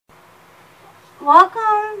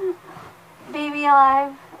Welcome, baby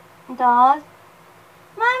alive dolls.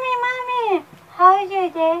 Mommy, how was your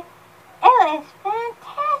day? It was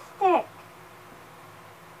fantastic.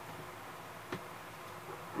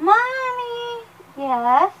 Mommy,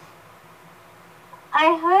 yes?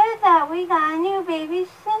 I heard that we got a new baby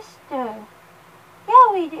sister.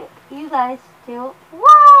 Yeah, we do. You guys do.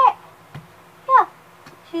 What? Yeah,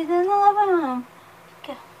 she's in the living room.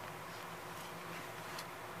 Okay.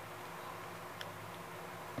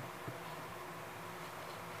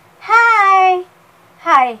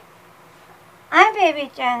 Hi, I'm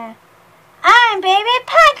Baby Jenna. I'm Baby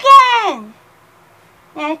Pumpkin.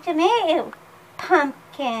 Nice to meet you,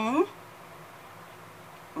 Pumpkin.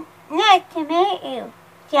 Nice to meet you,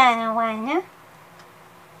 Jenna.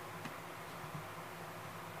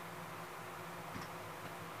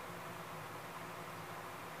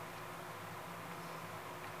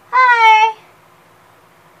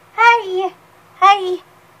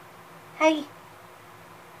 Hi.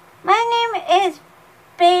 My name is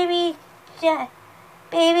Baby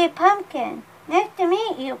Pumpkin. Nice to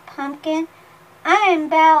meet you, Pumpkin. I'm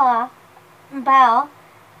Belle.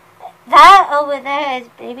 That over there is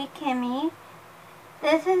Baby Kimmy.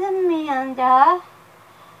 This is Amanda.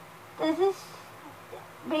 This is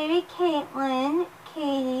Baby Katie.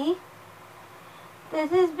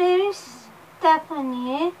 This is Baby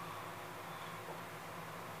Stephanie.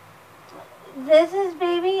 This is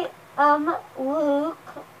Baby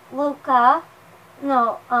Luca.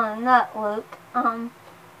 No, not Luke.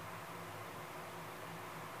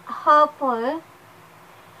 Hopper.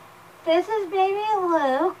 This is Baby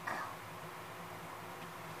Luke.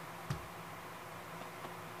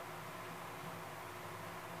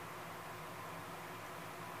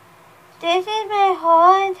 This is my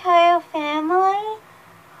whole entire family.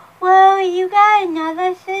 Well, you got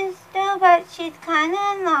another sister, but she's kind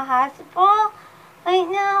of in the hospital right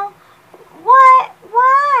now. What?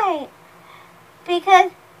 Why?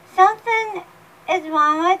 Because something is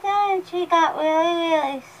wrong with her and she got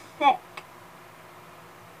really sick.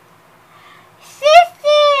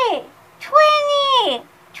 Sissy! Twin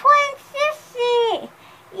Sissy!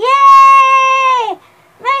 Yay!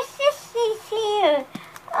 My Sissy's here!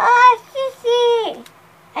 Oh, Sissy!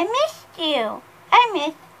 I missed you. I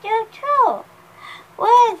missed you too.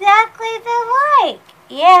 We're exactly alike.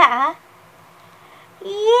 Yeah.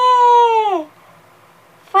 Yay!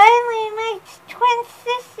 Finally, my twin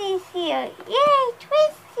Sissy's here. Yay,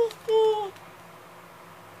 twin Sissy!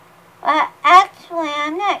 Well, actually,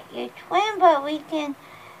 I'm not your twin, but we can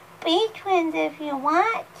be twins if you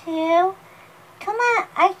want to. Come on,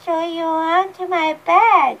 I'll show you around to my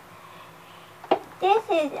bed. This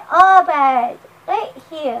is our bed, right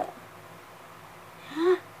here.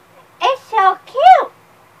 It's so cute.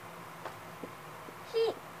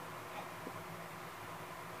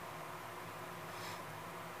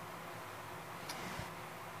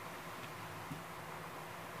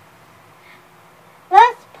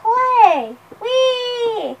 Let's play.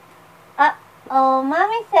 Whee! Uh-oh,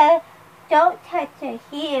 Mommy said don't touch her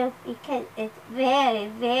here because it's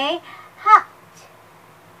very hot.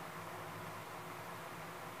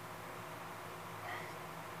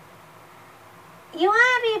 You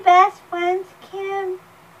want to be best friends,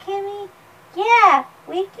 Kimmy? Yeah,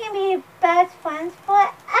 we can be best friends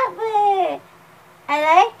forever. I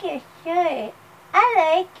like your shirt. I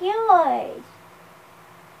like yours.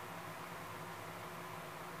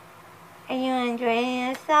 Are you enjoying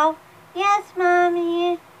yourself? Yes,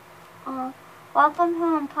 Mommy. Welcome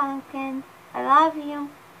home, Pumpkin. I love you.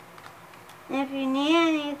 And if you need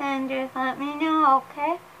anything, just let me know,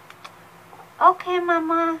 okay? Okay,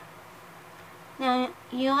 Mama. Now,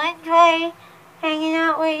 you enjoy hanging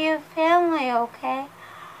out with your family, okay?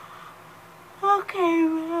 Okay,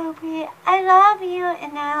 Mommy. I love you,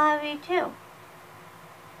 and I love you too.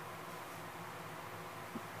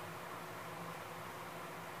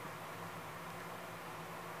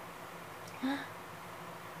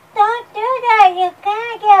 Don't do that. You're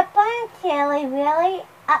gonna get burned, silly, really.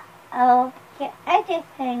 Uh-oh. I just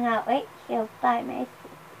hang out right here by myself.